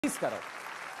Biscaro.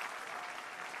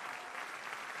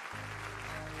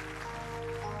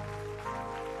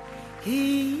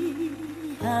 He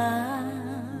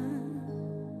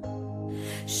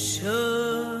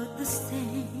should the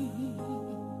same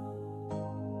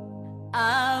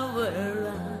our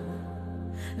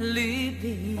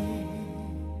living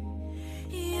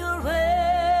your way,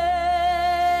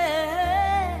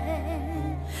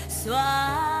 so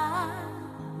I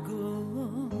go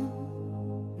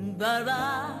barano.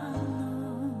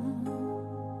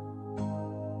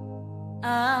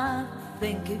 I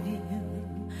think of you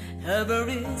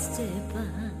every step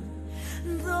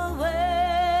of the way.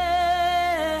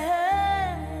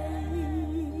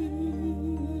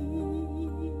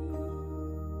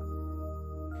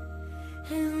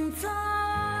 And I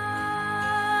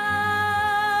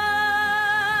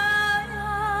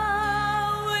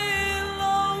will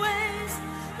always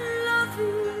love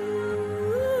you.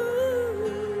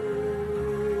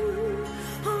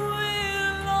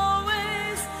 Will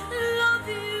always love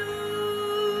you.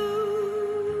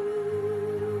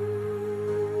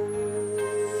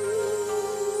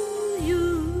 You,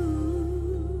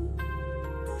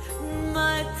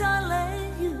 my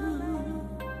darling, you.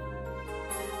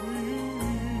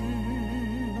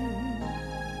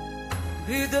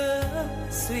 With the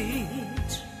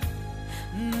sweet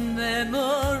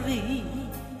memories,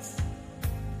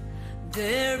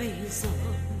 there is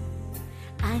all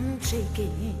I'm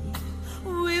taking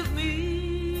with me.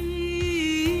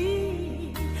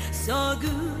 So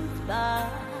goodbye,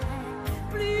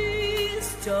 please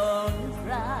don't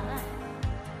cry.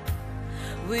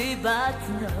 We both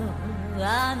know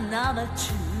another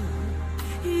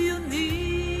two you need.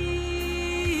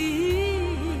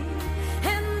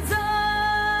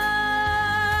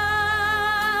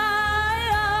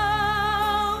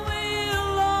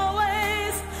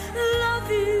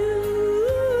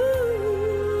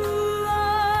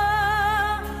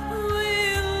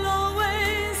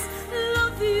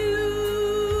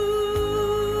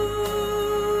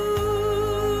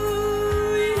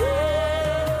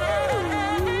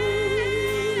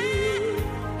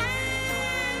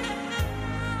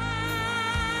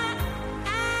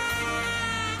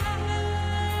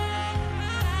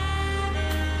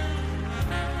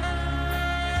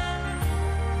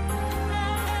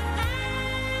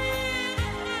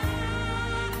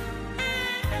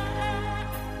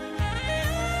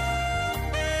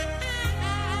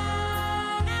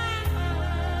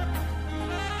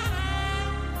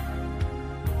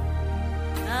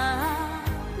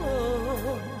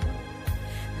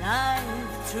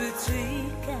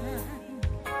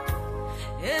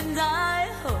 And I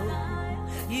hope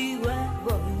you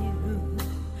ever